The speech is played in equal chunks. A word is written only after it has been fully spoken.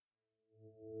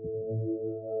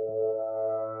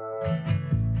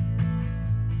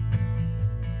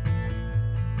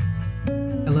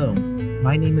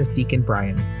My name is Deacon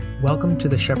Brian. Welcome to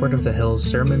the Shepherd of the Hills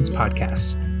Sermons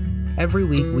podcast. Every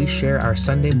week we share our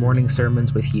Sunday morning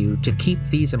sermons with you to keep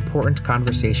these important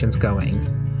conversations going.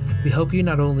 We hope you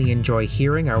not only enjoy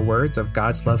hearing our words of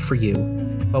God's love for you,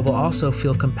 but will also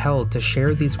feel compelled to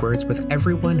share these words with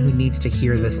everyone who needs to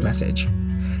hear this message.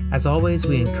 As always,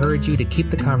 we encourage you to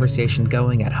keep the conversation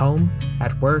going at home,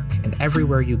 at work, and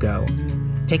everywhere you go.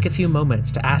 Take a few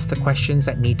moments to ask the questions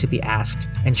that need to be asked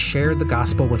and share the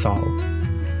gospel with all.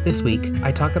 This week,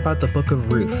 I talk about the book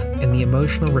of Ruth and the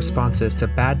emotional responses to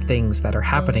bad things that are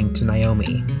happening to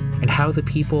Naomi, and how the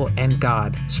people and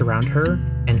God surround her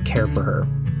and care for her.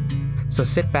 So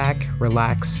sit back,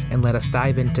 relax, and let us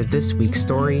dive into this week's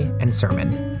story and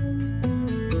sermon.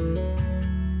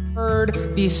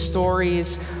 Heard these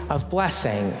stories of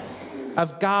blessing,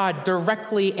 of God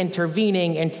directly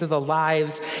intervening into the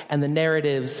lives and the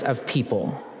narratives of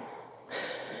people.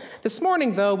 This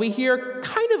morning, though, we hear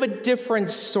kind of a different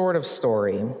sort of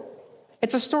story.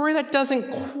 It's a story that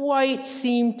doesn't quite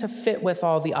seem to fit with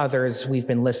all the others we've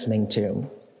been listening to.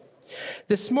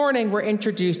 This morning, we're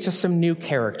introduced to some new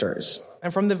characters.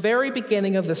 And from the very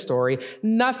beginning of the story,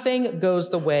 nothing goes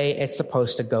the way it's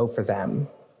supposed to go for them.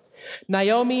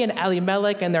 Naomi and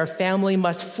Elimelech and their family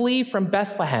must flee from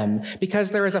Bethlehem because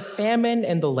there is a famine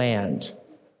in the land.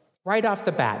 Right off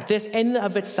the bat, this in and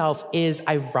of itself is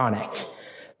ironic.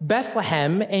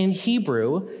 Bethlehem in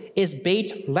Hebrew is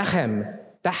Beit Lechem,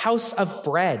 the house of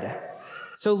bread.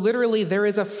 So literally, there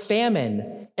is a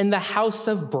famine in the house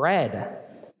of bread.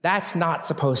 That's not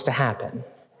supposed to happen.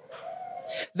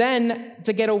 Then,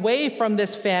 to get away from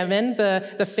this famine,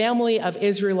 the family of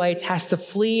Israelites has to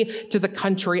flee to the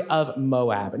country of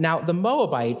Moab. Now, the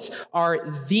Moabites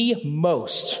are the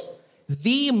most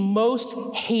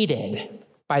hated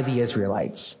by the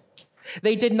Israelites.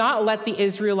 They did not let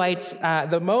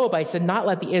the Moabites did not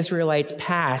let the Israelites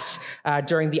pass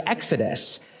during the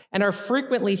Exodus, and are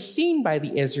frequently seen by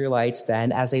the Israelites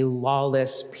then as a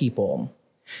lawless people.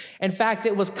 In fact,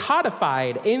 it was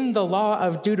codified in the law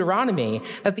of Deuteronomy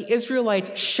that the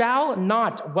Israelites shall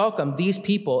not welcome these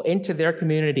people into their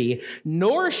community,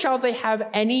 nor shall they have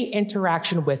any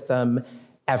interaction with them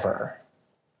ever.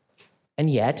 And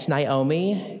yet,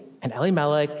 Naomi and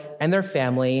Elimelech and their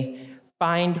family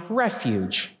find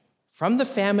refuge from the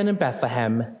famine in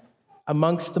Bethlehem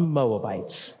amongst the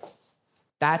Moabites.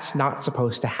 That's not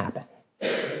supposed to happen.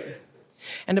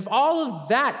 And if all of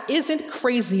that isn't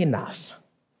crazy enough,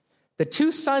 the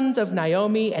two sons of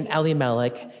Naomi and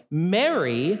Elimelech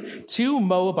marry two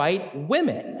Moabite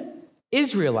women,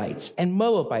 Israelites and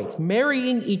Moabites,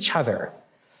 marrying each other.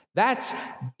 That's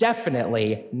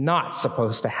definitely not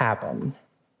supposed to happen.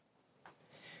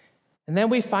 And then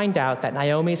we find out that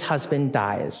Naomi's husband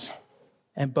dies,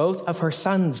 and both of her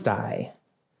sons die,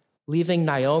 leaving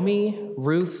Naomi,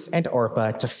 Ruth, and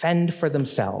Orpah to fend for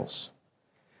themselves.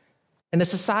 In a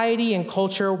society and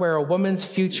culture where a woman's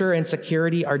future and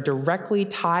security are directly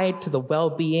tied to the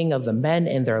well-being of the men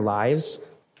in their lives,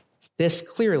 this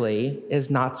clearly is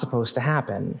not supposed to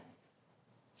happen.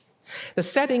 The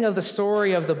setting of the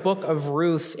story of the book of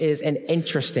Ruth is an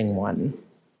interesting one.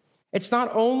 It's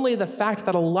not only the fact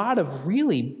that a lot of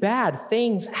really bad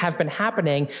things have been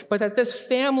happening, but that this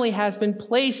family has been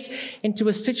placed into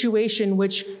a situation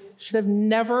which should have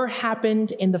never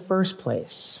happened in the first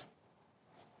place.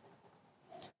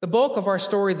 The bulk of our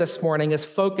story this morning is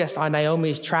focused on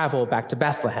Naomi's travel back to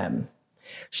Bethlehem.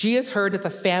 She has heard that the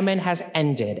famine has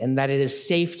ended and that it is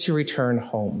safe to return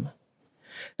home.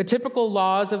 The typical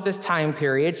laws of this time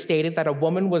period stated that a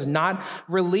woman was not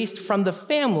released from the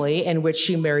family in which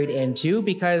she married into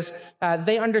because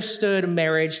they understood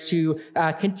marriage to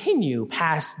continue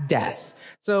past death.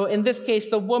 So in this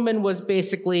case, the woman was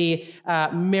basically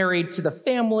married to the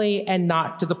family and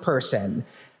not to the person.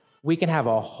 We can have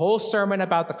a whole sermon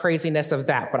about the craziness of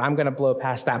that, but I'm going to blow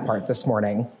past that part this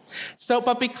morning.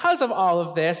 But because of all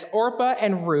of this, Orpah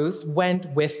and Ruth went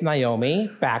with Naomi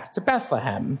back to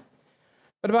Bethlehem.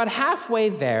 But about halfway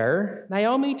there,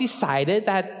 Naomi decided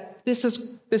that this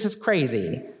is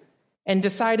crazy and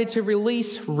decided to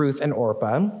release Ruth and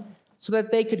Orpah so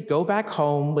that they could go back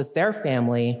home with their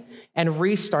family and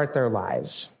restart their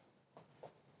lives.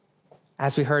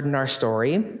 As we heard in our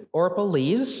story, Orpah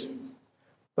leaves,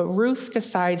 but Ruth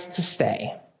decides to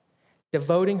stay,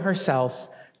 devoting herself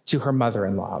to her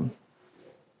mother-in-law.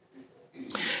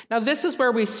 Now, this is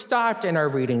where we stopped in our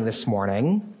reading this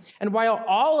morning. And while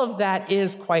all of that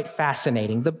is quite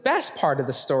fascinating, the best part of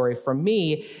the story for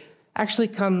me actually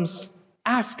comes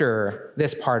after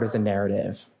this part of the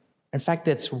narrative. In fact,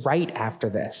 it's right after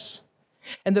this.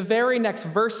 In the very next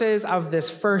verses of this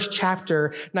first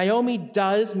chapter, Naomi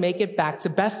does make it back to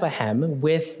Bethlehem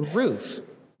with Ruth,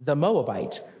 the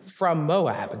Moabite, from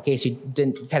Moab, in case you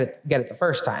didn't get it the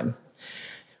first time.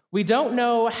 We don't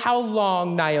know how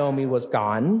long Naomi was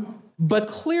gone, but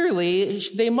clearly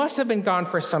they must have been gone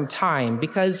for some time,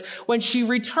 because when she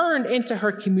returned into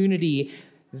her community,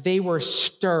 they were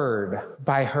stirred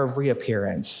by her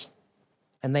reappearance.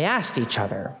 And they asked each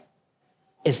other,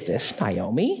 "Is this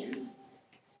Naomi?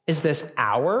 Is this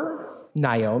our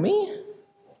Naomi?"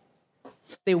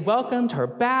 They welcomed her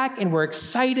back and were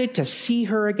excited to see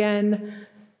her again,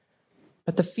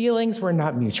 but the feelings were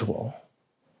not mutual.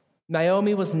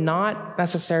 Naomi was not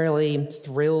necessarily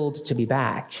thrilled to be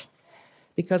back,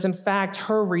 because in fact,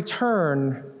 her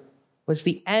return was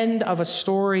the end of a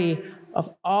story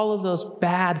of all of those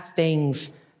bad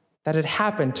things that had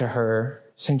happened to her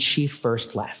since she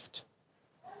first left.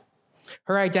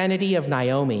 Her identity of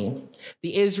Naomi,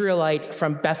 the Israelite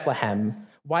from Bethlehem,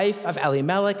 wife of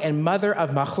Elimelech and mother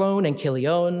of Machlon and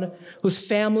Chilion, whose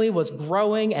family was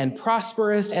growing and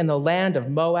prosperous in the land of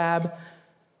Moab,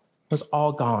 was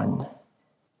all gone.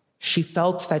 She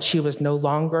felt that she was no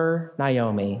longer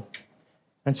Naomi.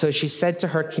 And so she said to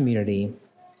her community,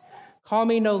 "Call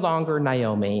me no longer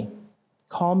Naomi,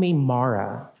 call me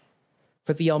Mara,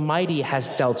 for the Almighty has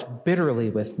dealt bitterly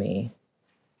with me.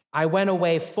 I went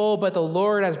away full, but the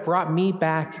Lord has brought me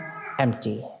back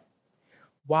empty.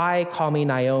 Why call me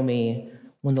Naomi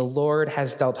when the Lord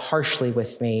has dealt harshly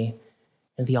with me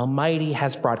and the Almighty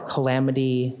has brought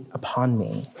calamity upon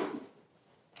me?"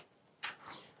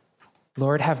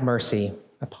 Lord, have mercy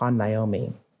upon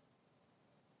Naomi.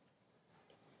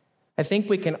 I think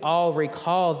we can all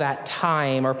recall that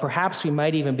time, or perhaps we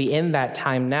might even be in that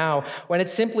time now, when it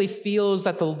simply feels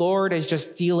that the Lord is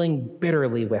just dealing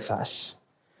bitterly with us.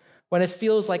 When it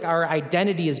feels like our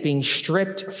identity is being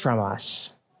stripped from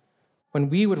us, when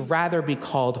we would rather be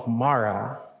called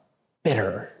Mara,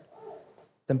 bitter,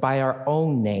 than by our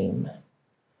own name,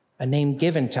 a name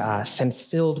given to us and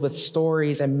filled with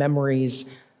stories and memories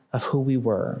of who we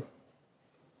were.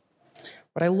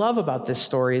 What I love about this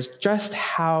story is just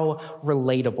how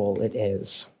relatable it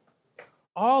is.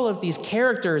 All of these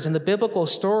characters in the biblical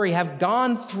story have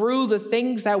gone through the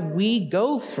things that we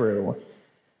go through.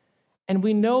 And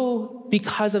we know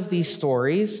because of these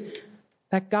stories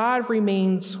that God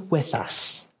remains with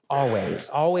us,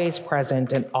 always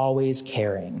present and always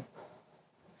caring.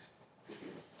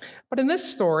 But in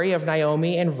this story of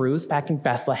Naomi and Ruth back in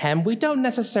Bethlehem, we don't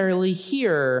necessarily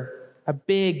hear a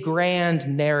big,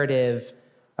 grand narrative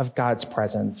of God's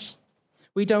presence.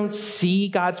 We don't see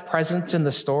God's presence in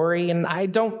the story, and I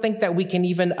don't think that we can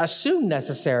even assume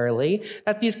necessarily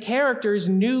that these characters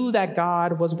knew that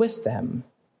God was with them.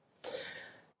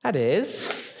 That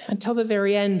is, until the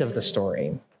very end of the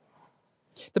story.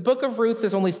 The book of Ruth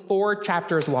is only 4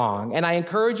 chapters long, and I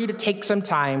encourage you to take some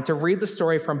time to read the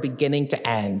story from beginning to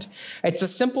end. It's a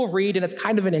simple read, and it's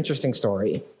kind of an interesting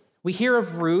story. We hear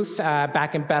of Ruth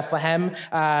back in Bethlehem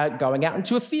going out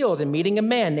into a field and meeting a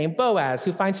man named Boaz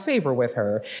who finds favor with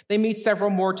her. They meet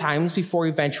several more times before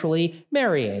eventually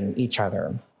marrying each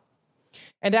other.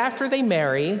 And after they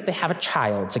marry, they have a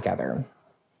child together.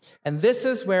 And this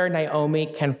is where Naomi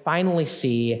can finally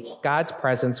see God's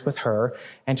presence with her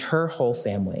and her whole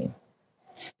family.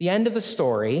 The end of the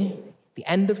story, the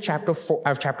end of chapter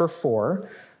 4,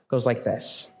 goes like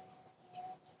this.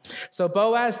 So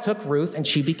Boaz took Ruth, and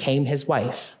she became his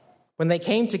wife. When they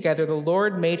came together, the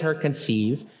Lord made her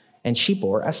conceive, and she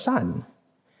bore a son.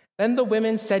 Then the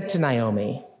women said to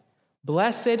Naomi,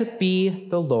 "Blessed be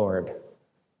the Lord,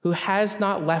 who has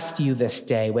not left you this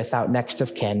day without next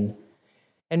of kin,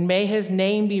 and may his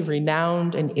name be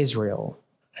renowned in Israel.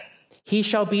 He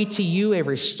shall be to you a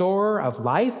restorer of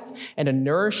life and a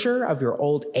nourisher of your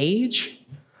old age.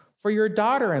 For your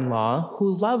daughter-in-law,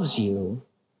 who loves you,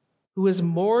 who is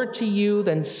more to you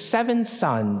than 7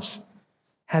 sons,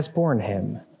 has borne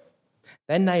him."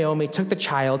 Then Naomi took the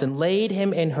child and laid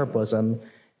him in her bosom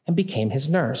and became his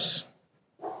nurse.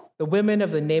 The women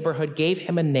of the neighborhood gave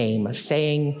him a name,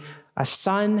 saying, "A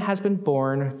son has been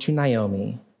born to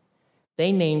Naomi."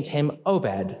 They named him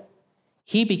Obed.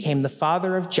 He became the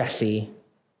father of Jesse,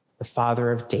 the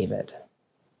father of David.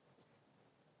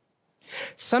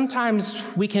 Sometimes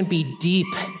we can be deep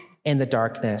in the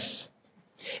darkness.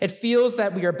 It feels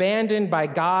that we are abandoned by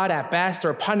God at best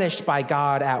or punished by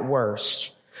God at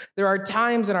worst. There are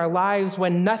times in our lives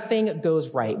when nothing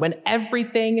goes right, when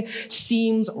everything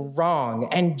seems wrong.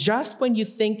 And just when you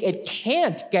think it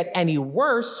can't get any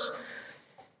worse,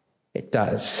 it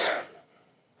does.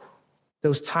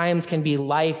 Those times can be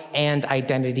life and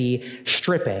identity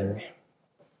stripping.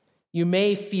 You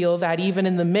may feel that even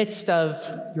in the midst of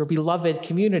your beloved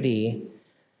community,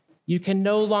 you can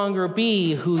no longer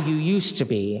be who you used to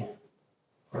be.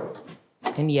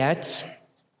 And yet,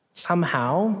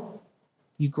 somehow,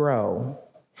 you grow,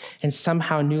 and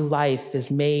somehow new life is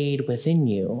made within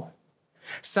you.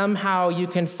 Somehow you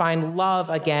can find love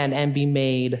again and be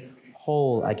made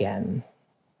whole again.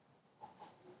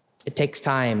 It takes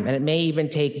time, and it may even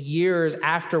take years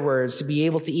afterwards to be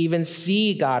able to even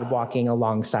see God walking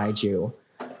alongside you,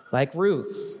 like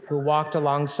Ruth, who walked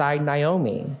alongside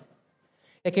Naomi.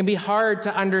 It can be hard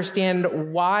to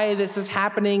understand why this is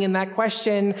happening, and that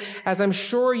question, as I'm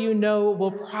sure you know,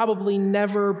 will probably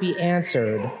never be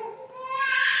answered.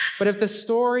 But if the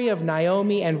story of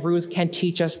Naomi and Ruth can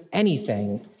teach us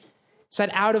anything, it's that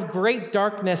out of great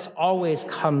darkness always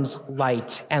comes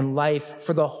light and life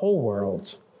for the whole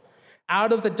world.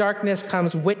 Out of the darkness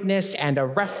comes witness and a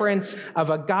reference of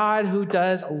a God who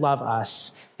does love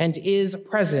us and is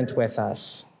present with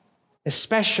us,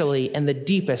 especially in the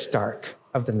deepest dark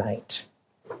of the night.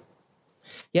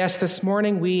 Yes, this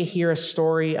morning we hear a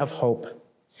story of hope,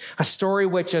 a story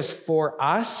which is for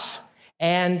us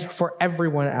and for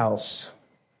everyone else.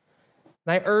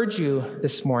 And I urge you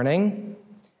this morning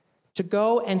to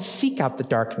go and seek out the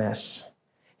darkness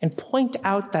and point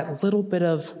out that little bit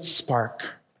of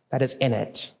spark that is in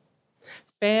it.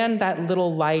 Fan that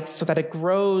little light so that it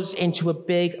grows into a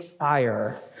big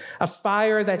fire, a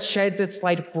fire that sheds its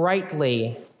light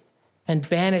brightly and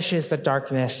banishes the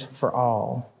darkness for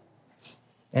all.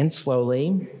 And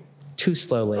slowly, too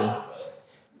slowly,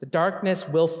 the darkness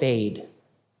will fade.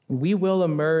 We will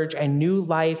emerge, a new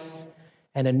life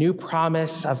and a new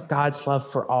promise of God's love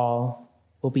for all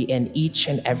will be in each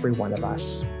and every one of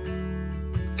us.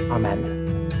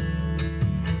 Amen.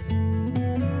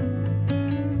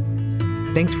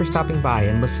 Thanks for stopping by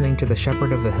and listening to the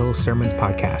Shepherd of the Hills Sermons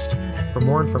podcast. For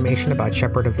more information about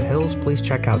Shepherd of the Hills, please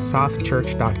check out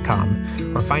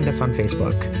sothchurch.com or find us on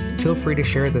Facebook. Feel free to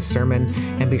share this sermon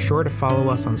and be sure to follow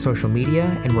us on social media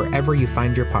and wherever you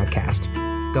find your podcast.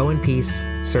 Go in peace,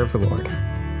 serve the Lord.